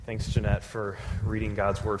Thanks, Jeanette, for reading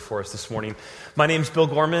God's Word for us this morning. My name's Bill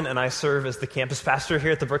Gorman, and I serve as the campus pastor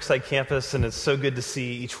here at the Brookside campus, and it's so good to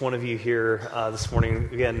see each one of you here this morning.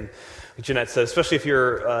 Again, like Jeanette said, especially if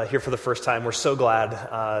you're here for the first time, we're so glad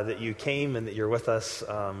that you came and that you're with us.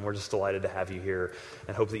 We're just delighted to have you here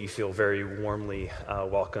and hope that you feel very warmly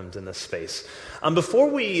welcomed in this space. Before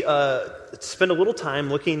we spend a little time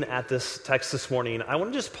looking at this text this morning, I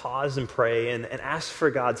want to just pause and pray and ask for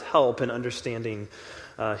God's help in understanding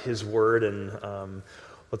His Word, and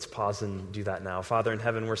let's pause and do that now. Father in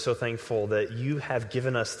heaven, we're so thankful that you have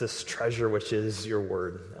given us this treasure, which is your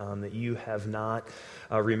Word, that you have not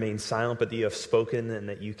remained silent, but that you have spoken and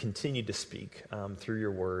that you continue to speak through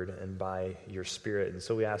your Word and by your Spirit. And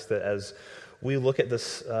so we ask that as we look at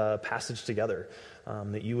this passage together,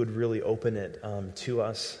 that you would really open it to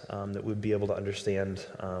us, that we'd be able to understand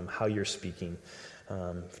how you're speaking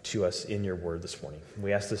to us in your word this morning.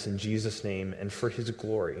 We ask this in Jesus' name and for his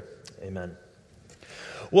glory. Amen.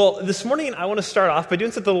 Well, this morning I want to start off by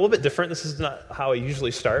doing something a little bit different. This is not how I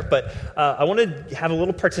usually start, but I want to have a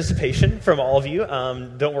little participation from all of you.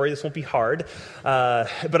 Don't worry, this won't be hard.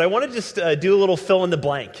 But I want to just do a little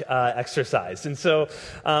fill-in-the-blank exercise. And so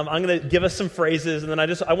I'm going to give us some phrases, and then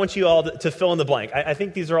I want you all to fill in the blank. I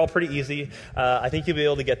think these are all pretty easy. I think you'll be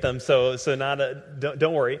able to get them, so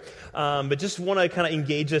don't worry. But just want to kind of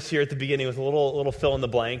engage us here at the beginning with a little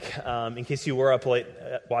fill-in-the-blank, in case you were up late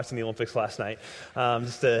watching the Olympics last night.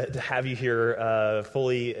 Just to have you here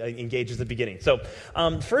fully engaged at the beginning. So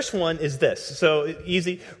first one is this. So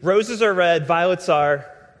easy. Roses are red, violets are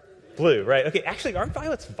blue, right? Okay, actually, aren't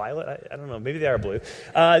violets violet? I don't know. Maybe they are blue.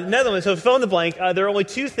 Another one, so fill in the blank. There are only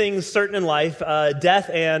two things certain in life, death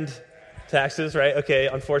and taxes, right? Okay,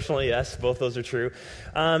 unfortunately, yes, both those are true.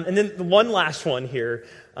 And then one last one here.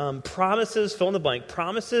 Promises, fill in the blank.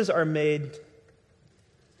 Promises are made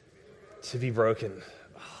to be broken.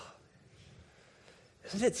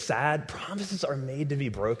 Isn't it sad? Promises are made to be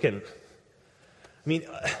broken. I mean,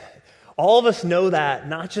 all of us know that,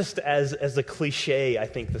 not just as a cliche, I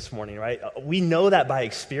think, this morning, right? We know that by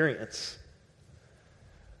experience.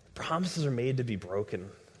 Promises are made to be broken.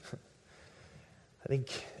 I think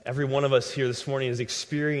every one of us here this morning has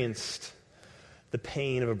experienced the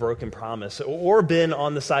pain of a broken promise or been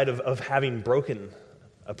on the side of having broken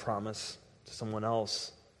a promise to someone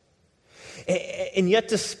else. And yet,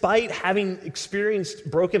 despite having experienced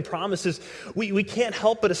broken promises, we can't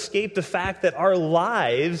help but escape the fact that our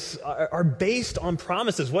lives are based on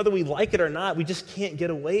promises. Whether we like it or not, we just can't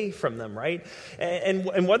get away from them, right?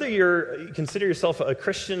 And whether you consider yourself a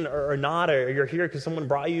Christian or not, or you're here because someone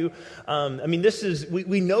brought you,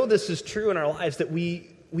 we know this is true in our lives, that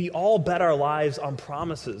we all bet our lives on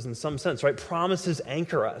promises in some sense, right? Promises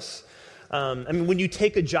anchor us. When you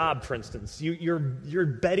take a job, for instance, you're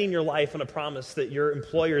betting your life on a promise that your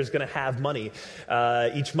employer is going to have money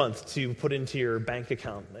each month to put into your bank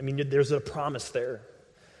account. I mean, there's a promise there.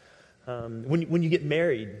 When you get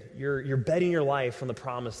married, you're betting your life on the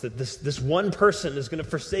promise that this one person is going to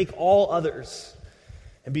forsake all others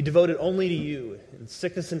and be devoted only to you in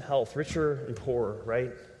sickness and health, richer and poorer,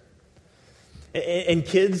 right? And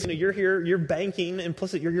kids, you're here, you're banking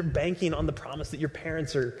implicit. You're banking on the promise that your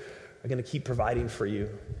parents are going to keep providing for you,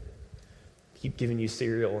 keep giving you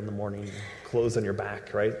cereal in the morning, clothes on your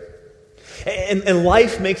back, right? And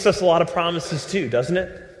life makes us a lot of promises too, doesn't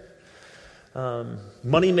it?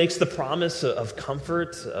 Money makes the promise of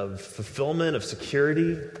comfort, of fulfillment, of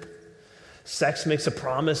security. Sex makes a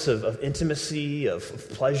promise of intimacy, of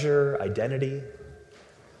pleasure, identity.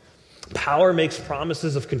 Power makes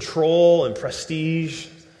promises of control and prestige,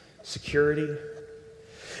 security.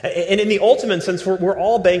 And in the ultimate sense, we're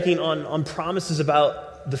all banking on promises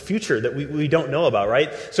about the future that we don't know about,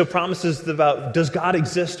 right? So promises about, does God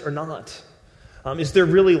exist or not? Is there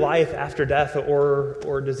really life after death,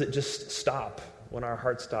 or does it just stop when our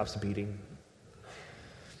heart stops beating?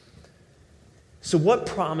 So what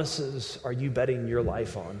promises are you betting your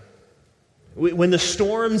life on? When the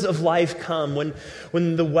storms of life come,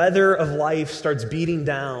 when the weather of life starts beating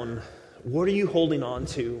down, what are you holding on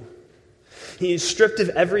to? He's stripped of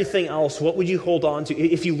everything else. What would you hold on to?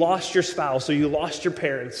 If you lost your spouse or you lost your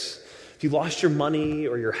parents, if you lost your money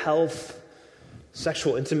or your health,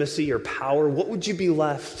 sexual intimacy or power, what would you be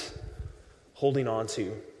left holding on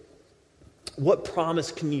to? What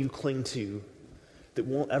promise can you cling to that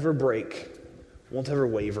won't ever break, won't ever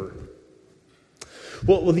waver?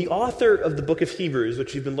 Well, the author of the book of Hebrews,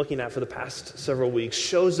 which we've been looking at for the past several weeks,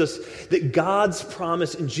 shows us that God's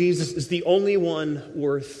promise in Jesus is the only one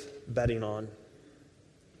worth betting on.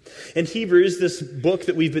 And Hebrews, this book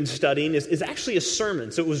that we've been studying, is actually a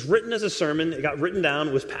sermon. So it was written as a sermon, it got written down,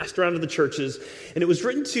 it was passed around to the churches, and it was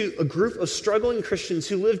written to a group of struggling Christians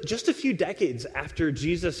who lived just a few decades after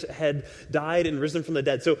Jesus had died and risen from the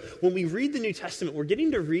dead. So when we read the New Testament, we're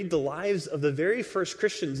getting to read the lives of the very first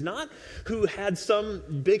Christians, not who had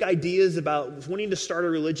some big ideas about wanting to start a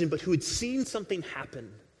religion, but who had seen something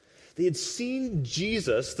happen. They had seen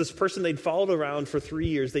Jesus, this person they'd followed around for 3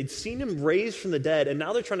 years. They'd seen him raised from the dead, and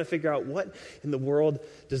now they're trying to figure out what in the world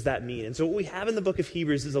does that mean. And so what we have in the book of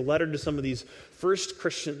Hebrews is a letter to some of these first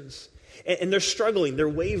Christians. And they're struggling, they're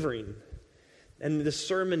wavering. And this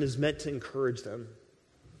sermon is meant to encourage them.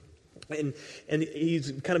 And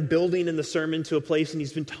he's kind of building in the sermon to a place, and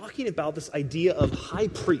he's been talking about this idea of high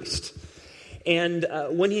priest. And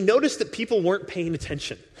when he noticed that people weren't paying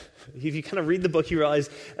attention, if you kind of read the book, you realize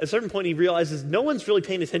at a certain point he realizes no one's really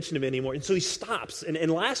paying attention to him anymore. And so he stops.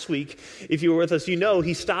 And last week, if you were with us, you know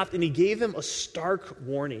he stopped and he gave them a stark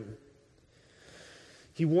warning.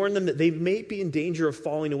 He warned them that they may be in danger of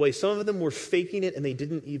falling away. Some of them were faking it and they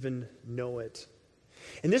didn't even know it.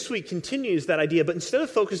 And this week continues that idea, but instead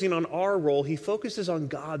of focusing on our role, he focuses on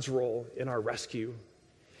God's role in our rescue.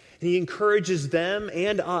 And he encourages them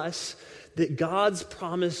and us that God's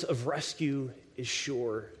promise of rescue is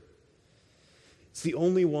sure. It's the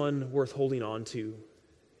only one worth holding on to.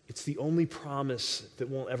 It's the only promise that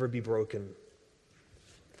won't ever be broken.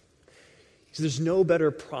 So there's no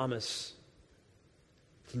better promise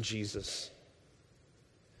than Jesus.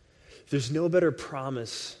 There's no better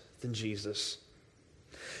promise than Jesus.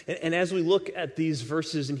 And as we look at these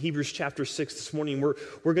verses in Hebrews chapter 6 this morning, we're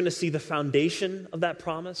going to see the foundation of that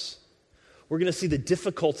promise. We're going to see the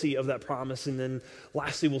difficulty of that promise. And then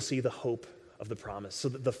lastly, we'll see the hope of the promise. So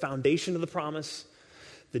the foundation of the promise,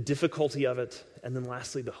 the difficulty of it, and then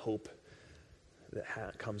lastly, the hope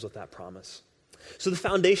that comes with that promise. So the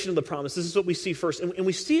foundation of the promise, this is what we see first. And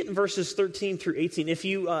we see it in verses 13 through 18. If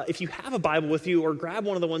you have a Bible with you or grab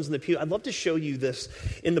one of the ones in the pew, I'd love to show you this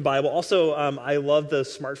in the Bible. Also, I love the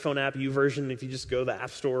smartphone app, YouVersion. If you just go to the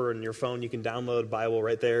App Store on your phone, you can download a Bible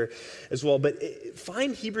right there as well. But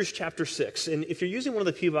find Hebrews chapter 6. And if you're using one of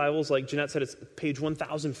the pew Bibles, like Jeanette said, it's page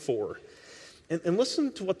 1004. And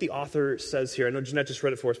listen to what the author says here. I know Jeanette just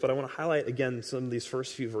read it for us, but I want to highlight again some of these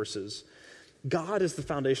first few verses. God is the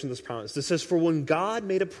foundation of this promise. It says, "For when God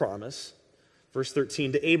made a promise," verse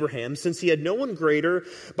 13, "to Abraham, since he had no one greater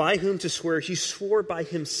by whom to swear, he swore by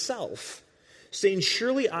himself, saying,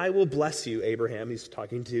 'Surely I will bless you,'" Abraham he's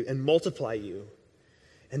talking to, "'and multiply you.'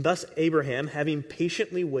 And thus Abraham, having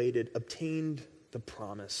patiently waited, obtained the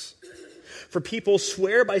promise. For people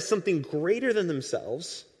swear by something greater than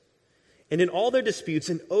themselves, and in all their disputes,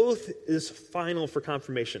 an oath is final for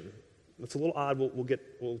confirmation." It's a little odd.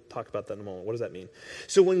 We'll talk about that in a moment. What does that mean?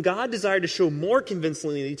 "So when God desired to show more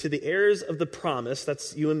convincingly to the heirs of the promise,"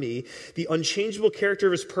 that's you and me, "the unchangeable character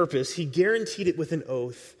of his purpose, he guaranteed it with an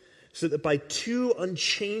oath, so that by two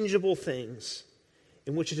unchangeable things,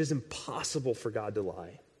 in which it is impossible for God to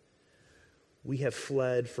lie, we have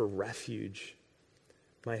fled for refuge,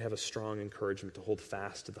 might have a strong encouragement to hold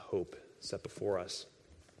fast to the hope set before us."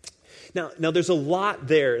 Now, there's a lot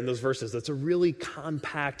there in those verses. That's a really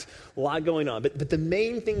compact, lot going on. But the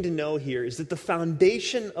main thing to know here is that the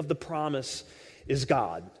foundation of the promise is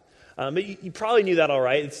God. But you probably knew that all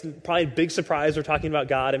right. It's probably a big surprise we're talking about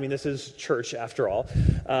God. I mean, this is church after all,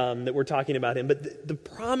 that we're talking about him. But the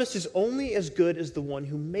promise is only as good as the one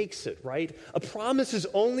who makes it, right? A promise is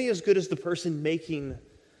only as good as the person making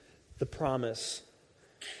the promise.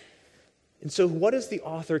 And so what does the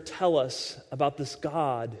author tell us about this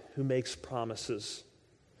God who makes promises?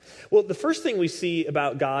 Well, the first thing we see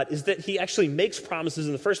about God is that he actually makes promises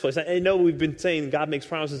in the first place. I know we've been saying God makes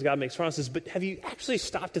promises, but have you actually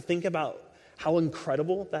stopped to think about how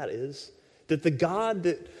incredible that is? That the God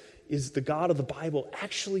that is the God of the Bible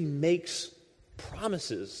actually makes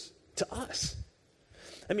promises to us.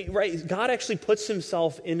 I mean, right, God actually puts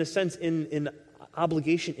himself, in a sense, in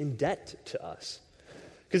obligation, in debt to us.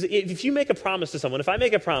 Because if you make a promise to someone, if I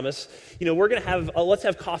make a promise, we're going to let's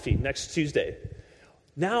have coffee next Tuesday.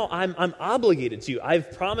 Now I'm obligated to you.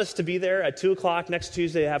 I've promised to be there at 2 o'clock next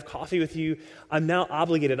Tuesday to have coffee with you. I'm now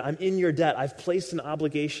obligated. I'm in your debt. I've placed an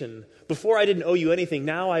obligation. Before I didn't owe you anything.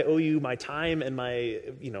 Now I owe you my time and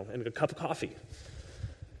and a cup of coffee.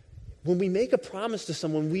 When we make a promise to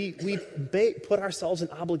someone, we put ourselves in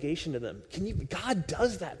obligation to them. God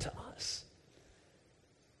does that to us.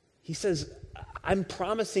 He says, I'm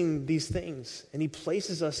promising these things, and he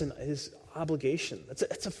places us in his obligation.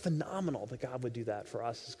 That's a phenomenal that God would do that for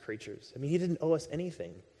us as creatures. I mean, he didn't owe us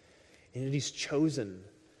anything, and yet he's chosen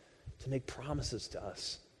to make promises to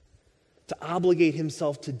us, to obligate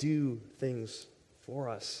himself to do things for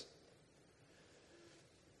us.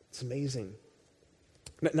 It's amazing.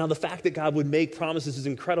 Now, the fact that God would make promises is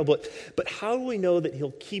incredible, but how do we know that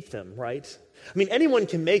he'll keep them, right? I mean, anyone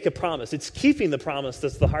can make a promise. It's keeping the promise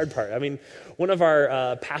that's the hard part. I mean, one of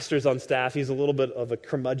our pastors on staff, he's a little bit of a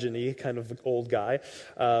curmudgeon-y kind of old guy,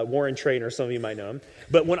 Warren Trainer, some of you might know him.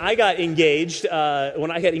 But when I got engaged,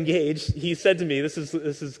 he said to me, this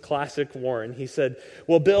is classic Warren, he said,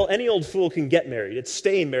 well, Bill, any old fool can get married. It's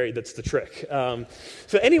staying married that's the trick.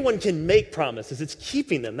 So anyone can make promises. It's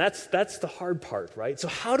keeping them. That's the hard part, right? So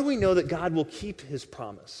how do we know that God will keep his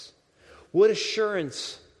promise? What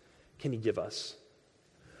assurance can he give us?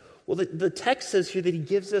 Well, the text says here that he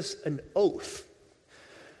gives us an oath.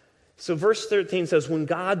 So verse 13 says, when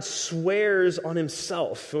God swears on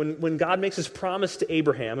himself, when God makes his promise to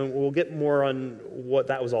Abraham, and we'll get more on what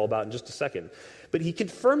that was all about in just a second, but he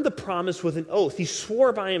confirmed the promise with an oath. He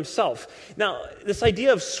swore by himself. Now, this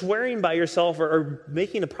idea of swearing by yourself or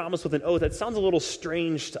making a promise with an oath, that sounds a little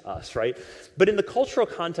strange to us, right? But in the cultural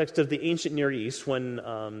context of the ancient Near East, when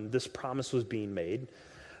this promise was being made,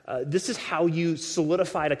 this is how you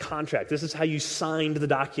solidified a contract. This is how you signed the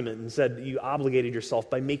document and said you obligated yourself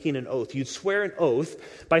by making an oath. You'd swear an oath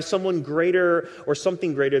by someone greater or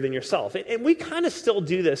something greater than yourself. And we kind of still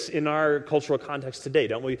do this in our cultural context today,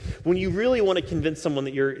 don't we? When you really want to convince someone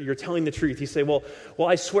that you're telling the truth, you say, well,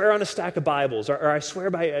 I swear on a stack of Bibles, or I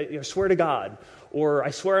swear swear to God, or I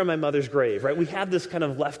swear on my mother's grave, right? We have this kind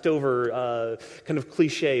of leftover kind of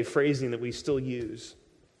cliche phrasing that we still use.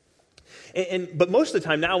 But most of the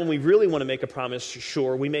time now, when we really want to make a promise,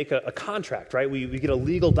 sure, we make a contract, right? We get a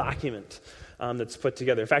legal document that's put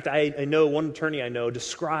together. In fact, I know one attorney I know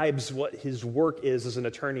describes what his work is as an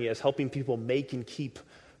attorney as helping people make and keep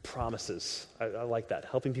promises. I like that,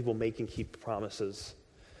 helping people make and keep promises.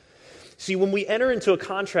 See, when we enter into a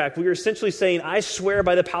contract, we are essentially saying, I swear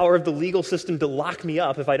by the power of the legal system to lock me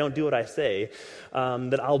up if I don't do what I say,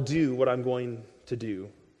 that I'll do what I'm going to do.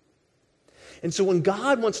 And so when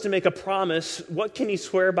God wants to make a promise, what can he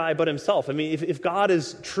swear by but himself? I mean, if God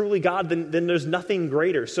is truly God, then there's nothing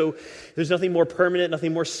greater. So there's nothing more permanent,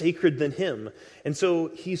 nothing more sacred than him. And so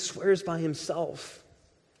he swears by himself.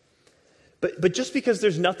 But just because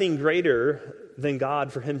there's nothing greater than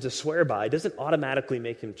God for him to swear by doesn't automatically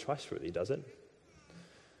make him trustworthy, does it?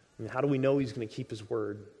 I mean, how do we know he's going to keep his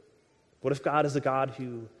word? What if God is a God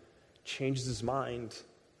who changes his mind?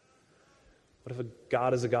 What if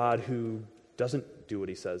God is a God who doesn't do what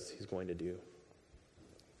he says he's going to do?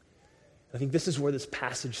 I think this is where this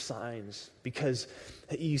passage shines, because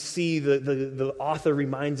you see the author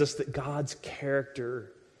reminds us that God's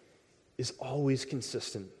character is always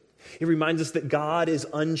consistent. It reminds us that God is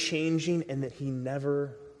unchanging and that he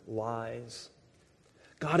never lies.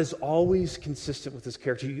 God is always consistent with his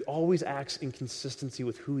character. He always acts in consistency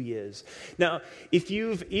with who he is. Now, if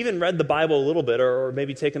you've even read the Bible a little bit, or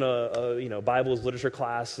maybe taken a Bible's literature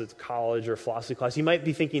class at college or philosophy class, you might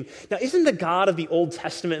be thinking, now isn't the God of the Old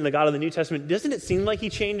Testament and the God of the New Testament, doesn't it seem like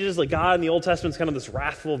he changes? Like God in the Old Testament is kind of this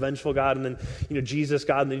wrathful, vengeful God, and then Jesus,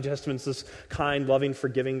 God in the New Testament, is this kind, loving,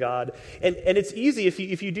 forgiving God. And it's easy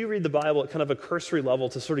if you do read the Bible at kind of a cursory level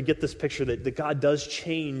to sort of get this picture that God does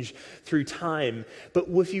change through time. But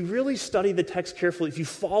if you really study the text carefully, if you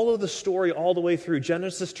follow the story all the way through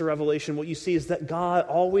Genesis to Revelation, what you see is that God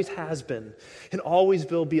always has been and always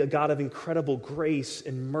will be a God of incredible grace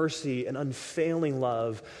and mercy and unfailing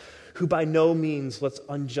love, who by no means lets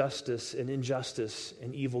injustice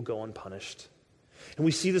and evil go unpunished. And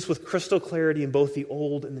we see this with crystal clarity in both the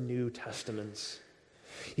Old and the New Testaments.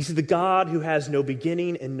 You see, the God who has no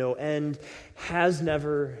beginning and no end has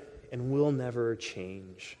never and will never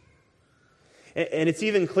change. And it's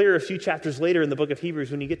even clearer a few chapters later in the book of Hebrews.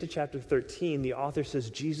 When you get to chapter 13, the author says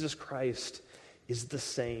Jesus Christ is the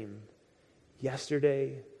same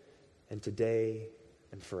yesterday and today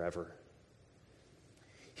and forever.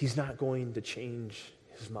 He's not going to change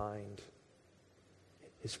his mind.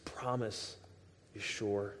 His promise is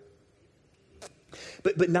sure.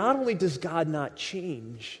 But not only does God not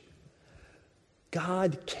change,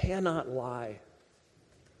 God cannot lie.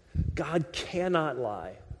 God cannot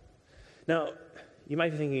lie. Now, you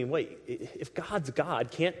might be thinking, wait, if God's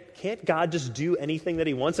God, can't God just do anything that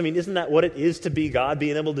he wants? I mean, isn't that what it is to be God,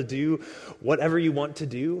 being able to do whatever you want to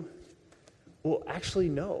do? Well, actually,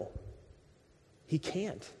 no. He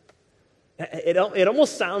can't. It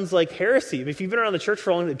almost sounds like heresy. If you've been around the church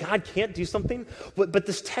for a long time, God can't do something. But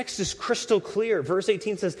this text is crystal clear. Verse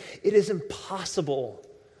 18 says, it is impossible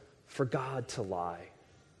for God to lie.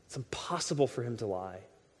 It's impossible for him to lie.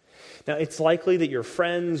 Now, it's likely that your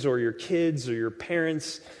friends or your kids or your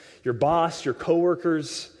parents, your boss, your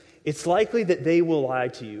coworkers, it's likely that they will lie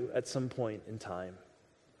to you at some point in time.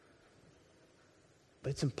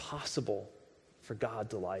 But it's impossible for God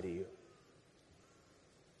to lie to you.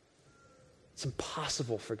 It's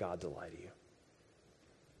impossible for God to lie to you.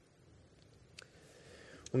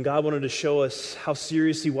 When God wanted to show us how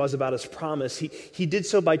serious he was about his promise, he did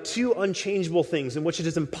so by two unchangeable things in which it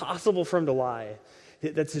is impossible for him to lie.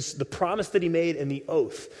 That's the promise that he made and the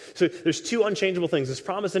oath. So there's two unchangeable things, his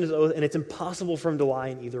promise and his oath, and it's impossible for him to lie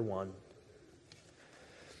in either one.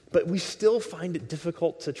 But we still find it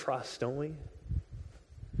difficult to trust, don't we?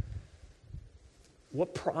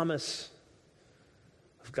 What promise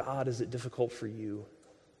of God is it difficult for you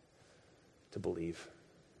to believe?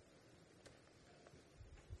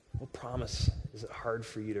 What promise is it hard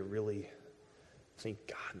for you to really think,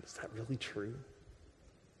 God, is that really true?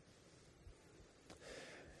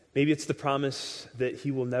 Maybe it's the promise that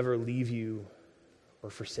he will never leave you or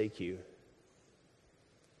forsake you.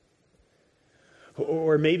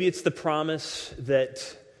 Or maybe it's the promise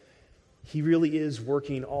that he really is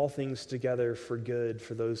working all things together for good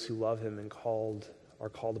for those who love him and are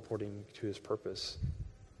called according to his purpose.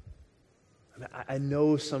 I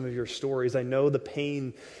know some of your stories. I know the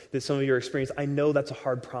pain that some of you experience. I know that's a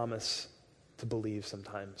hard promise to believe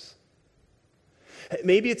sometimes.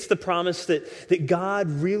 Maybe it's the promise that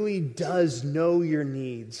God really does know your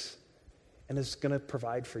needs and is going to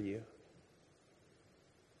provide for you.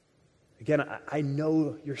 Again, I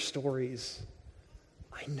know your stories.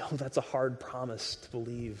 I know that's a hard promise to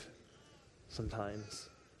believe sometimes.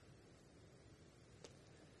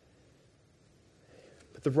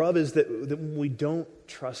 But the rub is that when we don't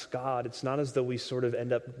trust God, it's not as though we sort of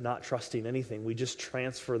end up not trusting anything. We just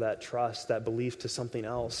transfer that trust, that belief to something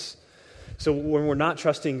else. So when we're not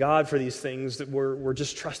trusting God for these things, that we're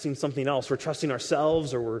just trusting something else. We're trusting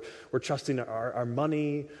ourselves, or we're trusting our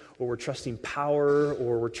money, or we're trusting power,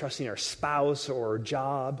 or we're trusting our spouse or our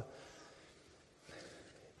job.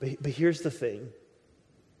 But here's the thing.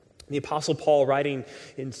 The Apostle Paul, writing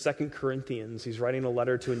in 2 Corinthians, he's writing a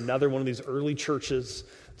letter to another one of these early churches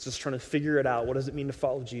that's just trying to figure it out. What does it mean to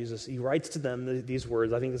follow Jesus? He writes to them these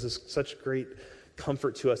words. I think this is such great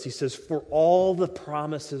comfort to us. He says, "For all the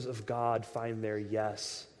promises of God find their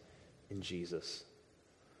yes in Jesus."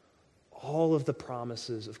 All of the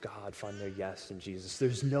promises of God find their yes in Jesus.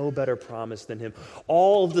 There's no better promise than him.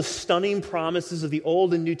 All of the stunning promises of the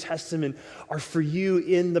Old and New Testament are for you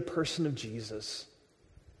in the person of Jesus.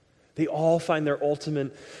 They all find their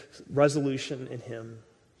ultimate resolution in him.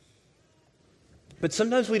 But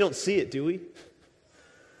sometimes we don't see it, do we?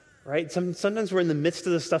 Right? Sometimes we're in the midst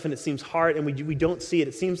of this stuff and it seems hard and we don't see it.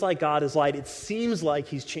 It seems like God has lied. It seems like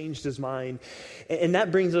he's changed his mind. And that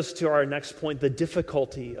brings us to our next point, the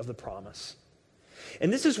difficulty of the promise.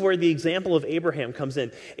 And this is where the example of Abraham comes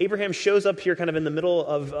in. Abraham shows up here kind of in the middle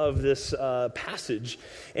of this passage.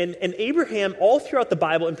 And Abraham, all throughout the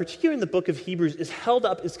Bible, and particularly in the book of Hebrews, is held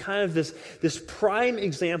up as kind of this prime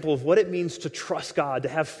example of what it means to trust God, to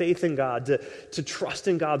have faith in God, to trust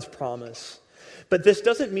in God's promise. But this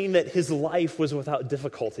doesn't mean that his life was without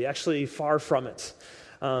difficulty. Actually, far from it.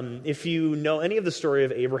 If you know any of the story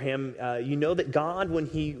of Abraham, you know that God, when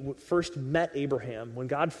he first met Abraham, when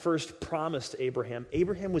God first promised Abraham,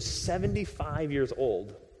 Abraham was 75 years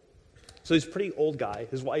old. So he's a pretty old guy.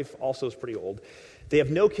 His wife also is pretty old. They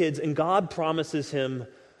have no kids, and God promises him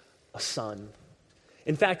a son.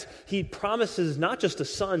 In fact, he promises not just a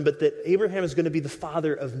son, but that Abraham is going to be the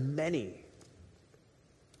father of many.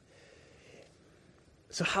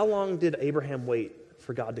 So how long did Abraham wait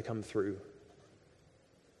for God to come through?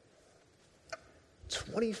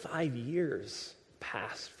 25 years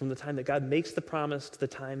pass from the time that God makes the promise to the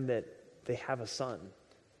time that they have a son.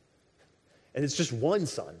 And it's just one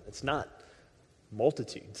son. It's not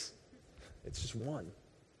multitudes. It's just one.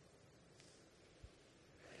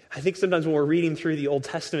 I think sometimes when we're reading through the Old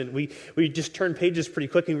Testament, we just turn pages pretty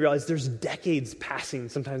quickly and realize there's decades passing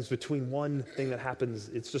sometimes between one thing that happens.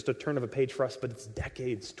 It's just a turn of a page for us, but it's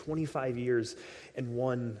decades, 25 years, and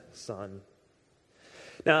one son.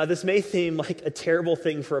 Now, this may seem like a terrible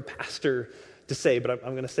thing for a pastor to say, but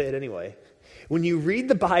I'm going to say it anyway. When you read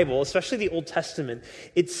the Bible, especially the Old Testament,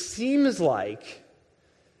 it seems like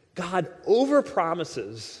God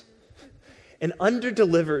overpromises and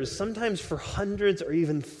underdelivers, sometimes for hundreds or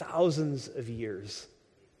even thousands of years.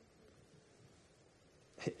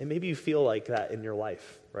 And maybe you feel like that in your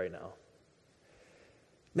life right now.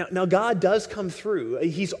 Now God does come through.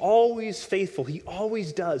 He's always faithful. He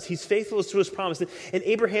always does. He's faithful to his promise. And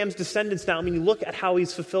Abraham's descendants now, I mean, you look at how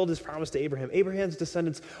he's fulfilled his promise to Abraham. Abraham's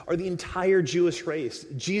descendants are the entire Jewish race.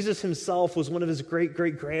 Jesus himself was one of his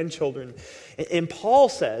great-great-grandchildren. And Paul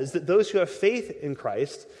says that those who have faith in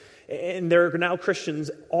Christ, And there are now Christians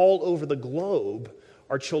all over the globe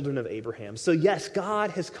are children of Abraham. So yes,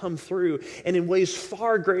 God has come through, and in ways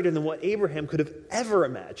far greater than what Abraham could have ever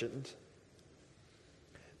imagined.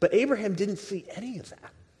 But Abraham didn't see any of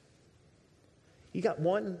that. He got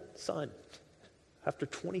one son after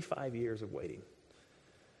 25 years of waiting.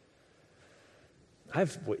 I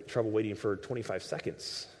have trouble waiting for 25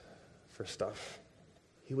 seconds for stuff.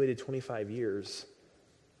 He waited 25 years.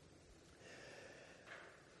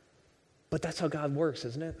 But that's how God works,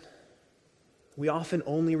 isn't it? We often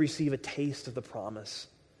only receive a taste of the promise.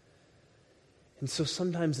 And so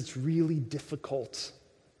sometimes it's really difficult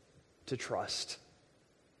to trust.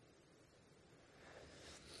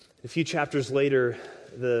 A few chapters later,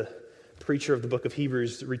 the preacher of the book of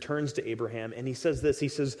Hebrews returns to Abraham, and he says this. He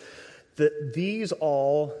says that these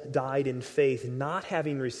all died in faith, not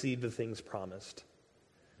having received the things promised,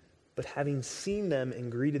 but having seen them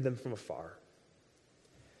and greeted them from afar.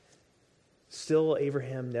 Still,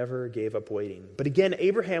 Abraham never gave up waiting. But again,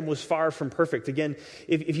 Abraham was far from perfect. Again,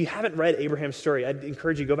 if you haven't read Abraham's story, I'd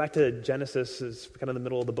encourage you to go back to Genesis, is kind of the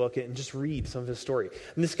middle of the book, and just read some of his story.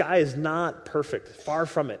 And this guy is not perfect, far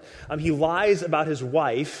from it. He lies about his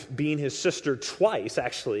wife being his sister twice,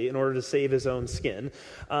 actually, in order to save his own skin.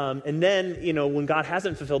 And then, when God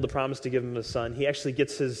hasn't fulfilled the promise to give him a son, he actually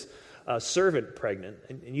gets his servant pregnant,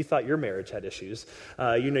 and you thought your marriage had issues.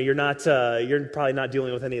 You're probably not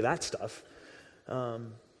dealing with any of that stuff.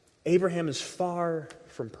 Abraham is far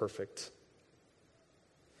from perfect.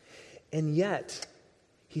 And yet,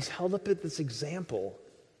 he's held up at this example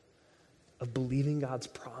of believing God's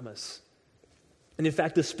promise. And in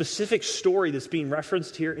fact, the specific story that's being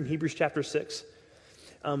referenced here in Hebrews chapter 6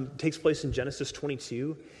 takes place in Genesis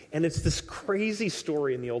 22. And it's this crazy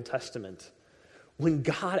story in the Old Testament when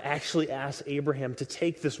God actually asks Abraham to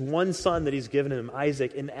take this one son that he's given him,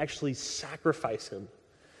 Isaac, and actually sacrifice him.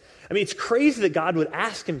 It's crazy that God would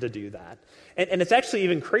ask him to do that. And it's actually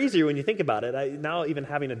even crazier when you think about it. Now, even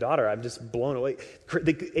having a daughter, I'm just blown away.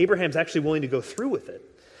 Abraham's actually willing to go through with it.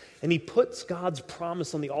 And he puts God's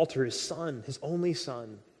promise on the altar, his son, his only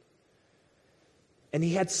son. And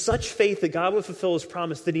he had such faith that God would fulfill his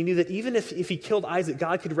promise that he knew that even if he killed Isaac,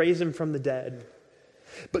 God could raise him from the dead.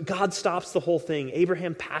 But God stops the whole thing.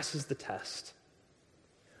 Abraham passes the test.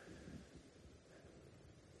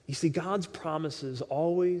 You see, God's promises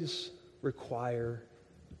always require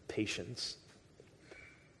patience.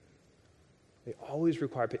 They always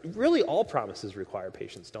require patience. Really, all promises require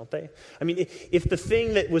patience, don't they? If the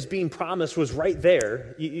thing that was being promised was right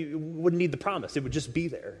there, you wouldn't need the promise. It would just be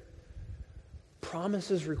there.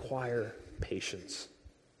 Promises require patience.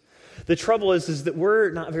 The trouble is that we're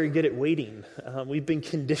not very good at waiting. We've been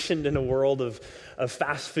conditioned in a world of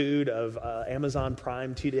fast food, of Amazon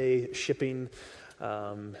Prime 2-day shipping,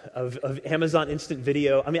 of Amazon Instant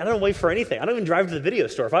Video. I don't wait for anything. I don't even drive to the video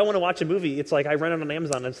store. If I want to watch a movie, it's like I rent it on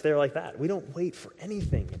Amazon and it's there like that. We don't wait for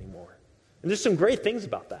anything anymore. And there's some great things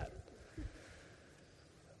about that.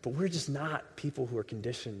 But we're just not people who are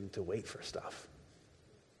conditioned to wait for stuff.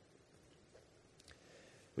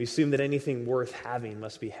 We assume that anything worth having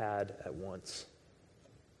must be had at once.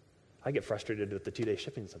 I get frustrated with the 2-day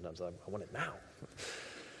shipping sometimes. I want it now.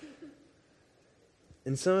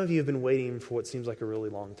 And some of you have been waiting for what seems like a really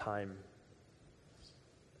long time.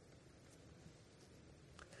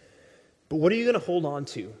 But what are you going to hold on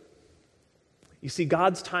to? You see,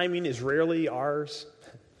 God's timing is rarely ours.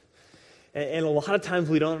 And a lot of times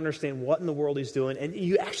we don't understand what in the world he's doing. And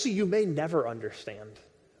you may never understand.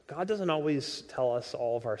 God doesn't always tell us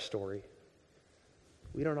all of our story.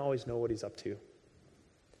 We don't always know what he's up to.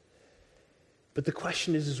 But the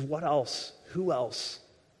question is what else? Who else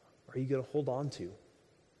are you going to hold on to?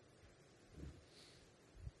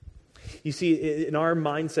 You see, in our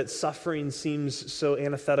mindset, suffering seems so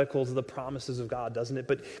antithetical to the promises of God, doesn't it?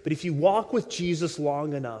 But if you walk with Jesus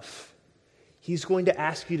long enough, he's going to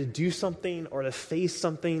ask you to do something or to face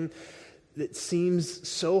something that seems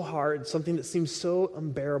so hard, something that seems so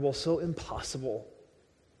unbearable, so impossible.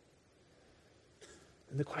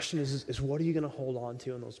 And the question is what are you going to hold on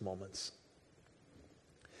to in those moments?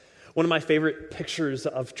 One of my favorite pictures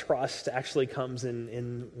of trust actually comes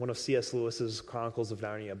in one of C.S. Lewis's Chronicles of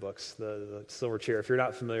Narnia books, the Silver Chair. If you're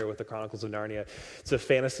not familiar with the Chronicles of Narnia, it's a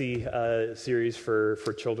fantasy series for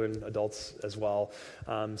children, adults as well,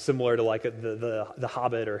 similar to like the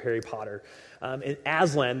Hobbit or Harry Potter. And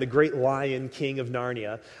Aslan, the great lion king of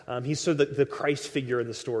Narnia, he's sort of the Christ figure in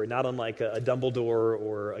the story, not unlike a Dumbledore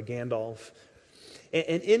or a Gandalf.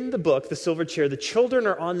 And in the book, The Silver Chair, the children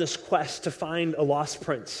are on this quest to find a lost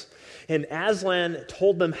prince. And Aslan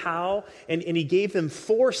told them how, and he gave them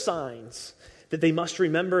 4 signs that they must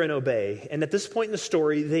remember and obey. And at this point in the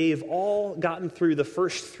story, they've all gotten through the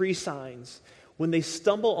first 3 signs when they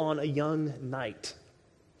stumble on a young knight.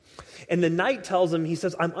 And the knight tells him, he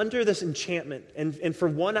says, I'm under this enchantment, and for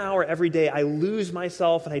 1 hour every day I lose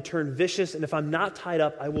myself and I turn vicious, and if I'm not tied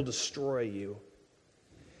up, I will destroy you.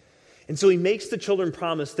 And so he makes the children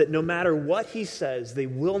promise that no matter what he says, they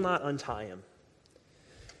will not untie him.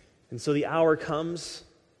 And so the hour comes,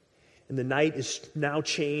 and the knight is now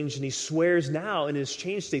changed, and he swears now in his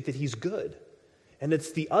changed state that he's good. And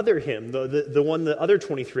it's the other him, the other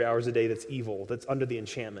 23 hours a day that's evil, that's under the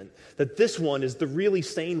enchantment. That this one is the really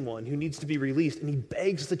sane one who needs to be released. And he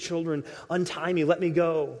begs the children, untie me, let me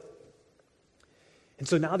go. And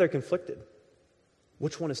so now they're conflicted.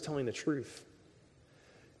 Which one is telling the truth?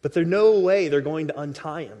 But there's no way they're going to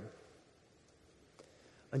untie him.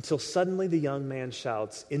 Until suddenly the young man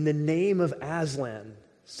shouts, in the name of Aslan,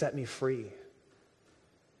 set me free.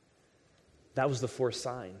 That was the 4th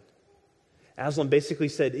sign. Aslan basically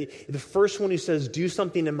said, the first one who says, do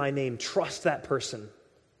something in my name, trust that person.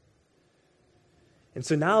 And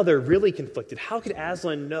so now they're really conflicted. How could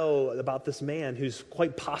Aslan know about this man who's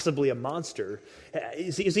quite possibly a monster?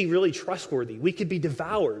 Is he really trustworthy? We could be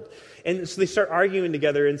devoured. And so they start arguing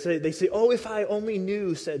together and they say, oh, if I only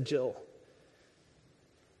knew, said Jill.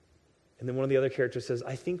 And then one of the other characters says,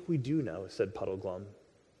 I think we do know, said Puddleglum.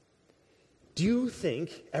 Do you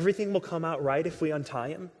think everything will come out right if we untie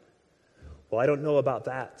him? Well, I don't know about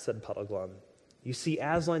that, said Puddleglum. You see,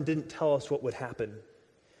 Aslan didn't tell us what would happen.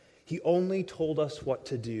 He only told us what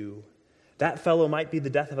to do. That fellow might be the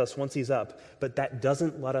death of us once he's up, but that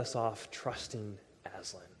doesn't let us off trusting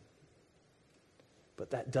Aslan.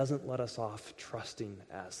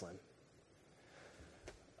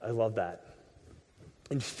 I love that.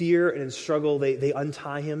 In fear and in struggle, they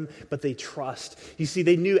untie him, but they trust. You see,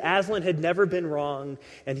 they knew Aslan had never been wrong,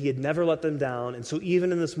 and he had never let them down. And so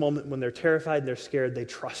even in this moment when they're terrified and they're scared, they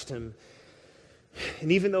trust him.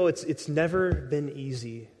 And even though it's never been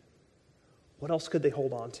easy, what else could they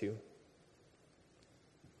hold on to?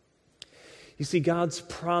 You see, God's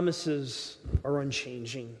promises are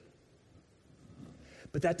unchanging,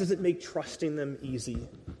 but that doesn't make trusting them easy.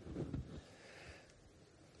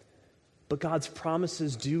 But God's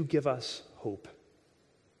promises do give us hope.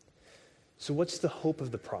 So what's the hope of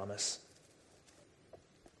the promise?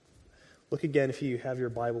 Look again, if you have your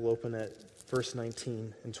Bible open, at verse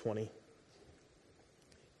 19 and 20.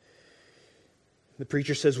 The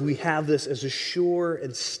preacher says, we have this as a sure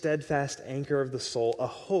and steadfast anchor of the soul, a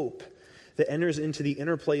hope that enters into the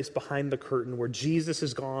inner place behind the curtain where Jesus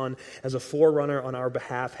has gone as a forerunner on our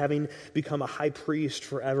behalf, having become a high priest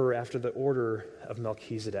forever after the order of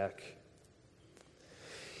Melchizedek.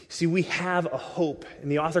 See, we have a hope,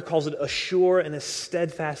 and the author calls it a sure and a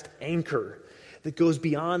steadfast anchor that goes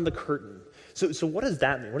beyond the curtain. So what does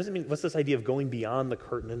that mean? What does it mean? What's this idea of going beyond the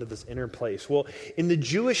curtain into this inner place? Well, in the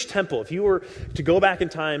Jewish temple, if you were to go back in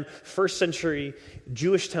time, 1st century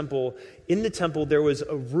Jewish temple, in the temple there was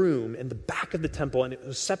a room in the back of the temple, and it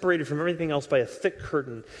was separated from everything else by a thick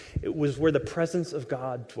curtain. It was where the presence of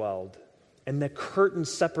God dwelled, and the curtain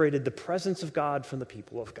separated the presence of God from the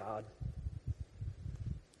people of God.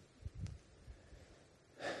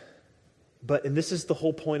 But, and this is the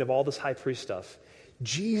whole point of all this high priest stuff,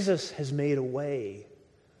 Jesus has made a way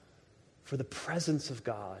for the presence of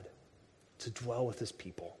God to dwell with his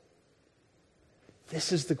people.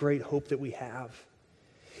 This is the great hope that we have.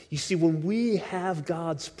 You see, when we have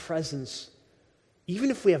God's presence, even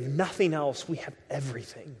if we have nothing else, we have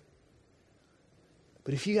everything.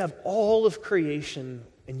 But if you have all of creation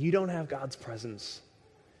and you don't have God's presence,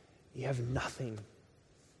 you have nothing.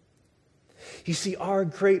 You see, our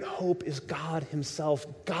great hope is God himself.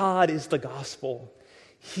 God is the gospel.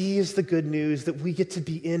 He is the good news that we get to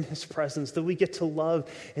be in his presence, that we get to love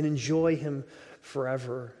and enjoy him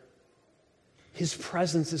forever. His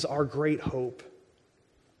presence is our great hope.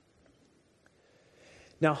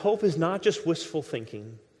 Now, hope is not just wishful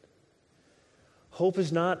thinking. Hope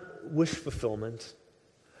is not wish fulfillment.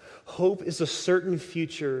 Hope is a certain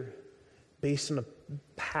future based on a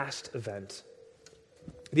past event.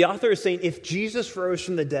 The author is saying if Jesus rose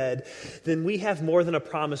from the dead, then we have more than a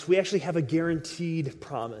promise. We actually have a guaranteed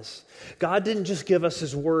promise. God didn't just give us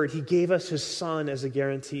his word, he gave us his son as a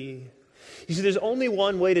guarantee. You see, there's only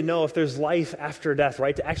one way to know if there's life after death,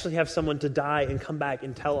 right? To actually have someone to die and come back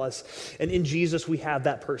and tell us. And in Jesus, we have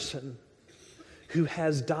that person who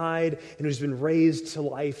has died and who's been raised to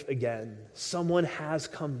life again. Someone has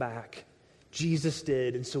come back. Jesus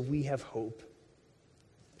did, and so we have hope.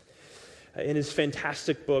 In his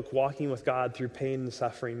fantastic book, Walking with God Through Pain and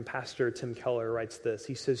Suffering, Pastor Tim Keller writes this.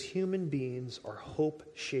 He says, human beings are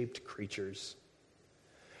hope-shaped creatures.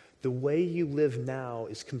 The way you live now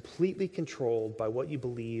is completely controlled by what you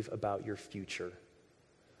believe about your future.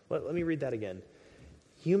 Let me read that again.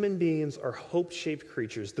 Human beings are hope-shaped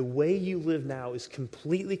creatures. The way you live now is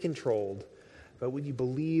completely controlled by what you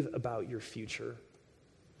believe about your future.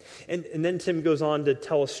 And then Tim goes on to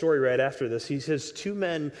tell a story right after this. He says, 2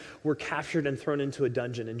 men were captured and thrown into a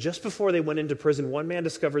dungeon. And just before they went into prison, one man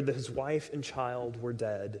discovered that his wife and child were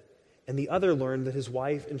dead. And the other learned that his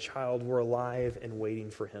wife and child were alive and waiting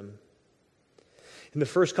for him. In the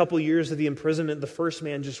first couple years of the imprisonment, the first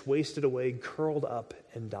man just wasted away, curled up,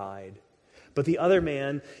 and died. But the other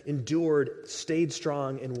man endured, stayed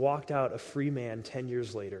strong, and walked out a free man 10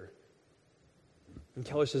 years later. And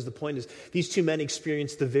Keller says the point is, these 2 men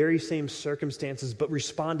experienced the very same circumstances, but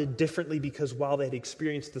responded differently because while they had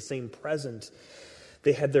experienced the same present,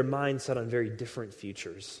 they had their minds set on very different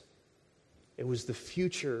futures. It was the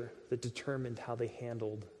future that determined how they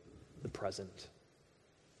handled the present.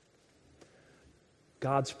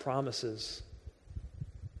 God's promises,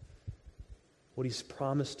 what he's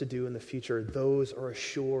promised to do in the future, those are a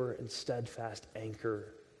sure and steadfast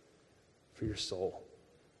anchor for your soul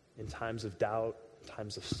in times of doubt, in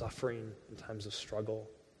times of suffering, in times of struggle.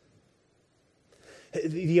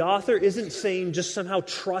 The author isn't saying just somehow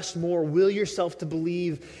trust more, will yourself to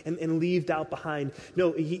believe and leave doubt behind.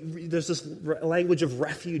 No, there's this language of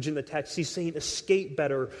refuge in the text. He's saying escape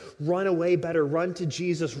better, run away better, run to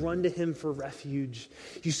Jesus, run to him for refuge.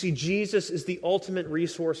 You see, Jesus is the ultimate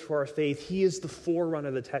resource for our faith. He is the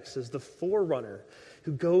forerunner, the text says, the forerunner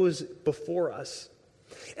who goes before us.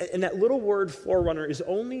 And that little word forerunner is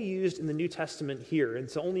only used in the New Testament here.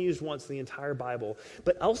 It's only used once in the entire Bible.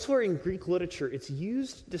 But elsewhere in Greek literature, it's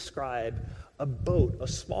used to describe a boat, a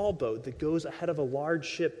small boat that goes ahead of a large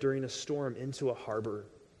ship during a storm into a harbor.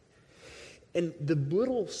 And the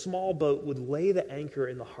little small boat would lay the anchor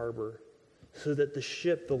in the harbor so that the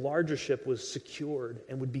ship, the larger ship, was secured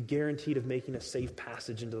and would be guaranteed of making a safe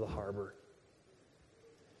passage into the harbor.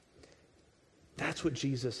 That's what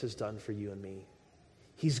Jesus has done for you and me.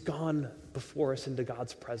 He's gone before us into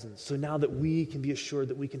God's presence. So now that we can be assured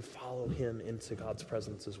that we can follow him into God's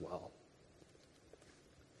presence as well.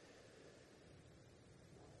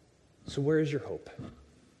 So where is your hope?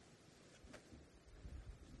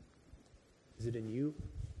 Is it in you?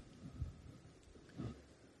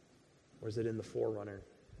 Or is it in the forerunner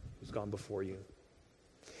who's gone before you?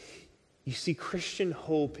 You see, Christian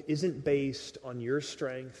hope isn't based on your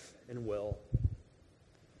strength and will.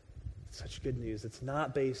 Such good news. It's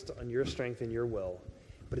not based on your strength and your will,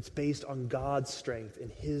 but it's based on God's strength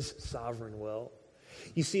and his sovereign will.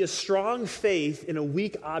 You see, a strong faith in a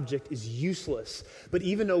weak object is useless, but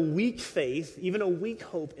even a weak faith, even a weak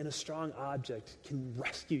hope in a strong object can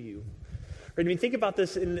rescue you. Right? I mean, think about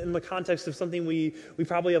this in the context of something we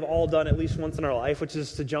probably have all done at least once in our life, which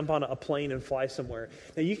is to jump on a plane and fly somewhere.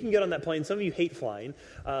 Now, you can get on that plane. Some of you hate flying.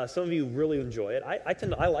 Some of you really enjoy it.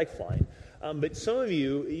 I like flying. But some of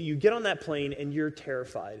you get on that plane and you're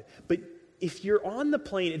terrified. But if you're on the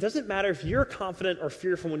plane, it doesn't matter if you're confident or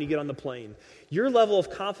fearful when you get on the plane. Your level of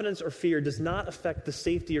confidence or fear does not affect the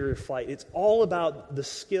safety of your flight. It's all about the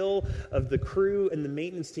skill of the crew and the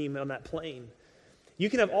maintenance team on that plane. You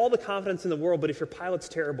can have all the confidence in the world, but if your pilot's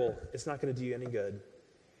terrible, it's not going to do you any good.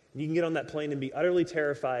 You can get on that plane and be utterly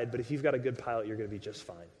terrified, but if you've got a good pilot, you're going to be just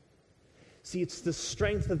fine. See, it's the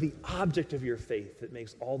strength of the object of your faith that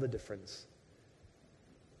makes all the difference.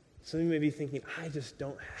 Some of you may be thinking, I just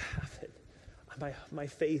don't have it. My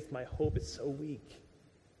faith, my hope is so weak.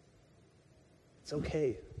 It's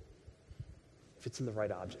okay if it's in the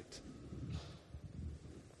right object.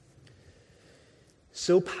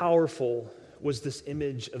 So powerful was this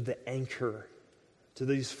image of the anchor to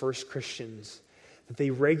these first Christians that they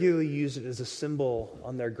regularly used it as a symbol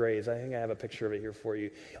on their graves. I think I have a picture of it here for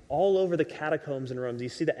you. All over the catacombs in Rome, do you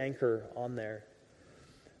see the anchor on there?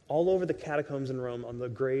 All over the catacombs in Rome, on the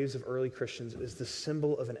graves of early Christians, is the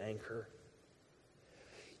symbol of an anchor.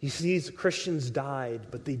 You see, these Christians died,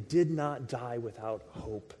 but they did not die without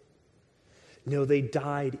hope. No, they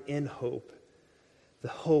died in hope. The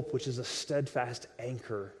hope which is a steadfast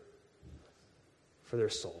anchor for their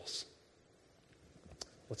souls.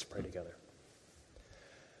 Let's pray together.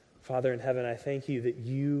 Father in heaven, I thank you that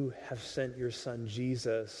you have sent your Son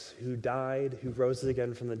Jesus, who died, who rose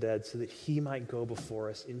again from the dead, so that he might go before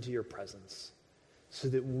us into your presence, so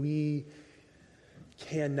that we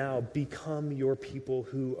can now become your people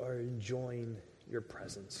who are enjoying your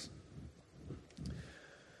presence.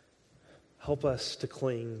 Help us to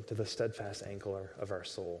cling to the steadfast anchor of our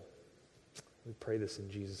soul. We pray this in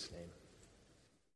Jesus' name.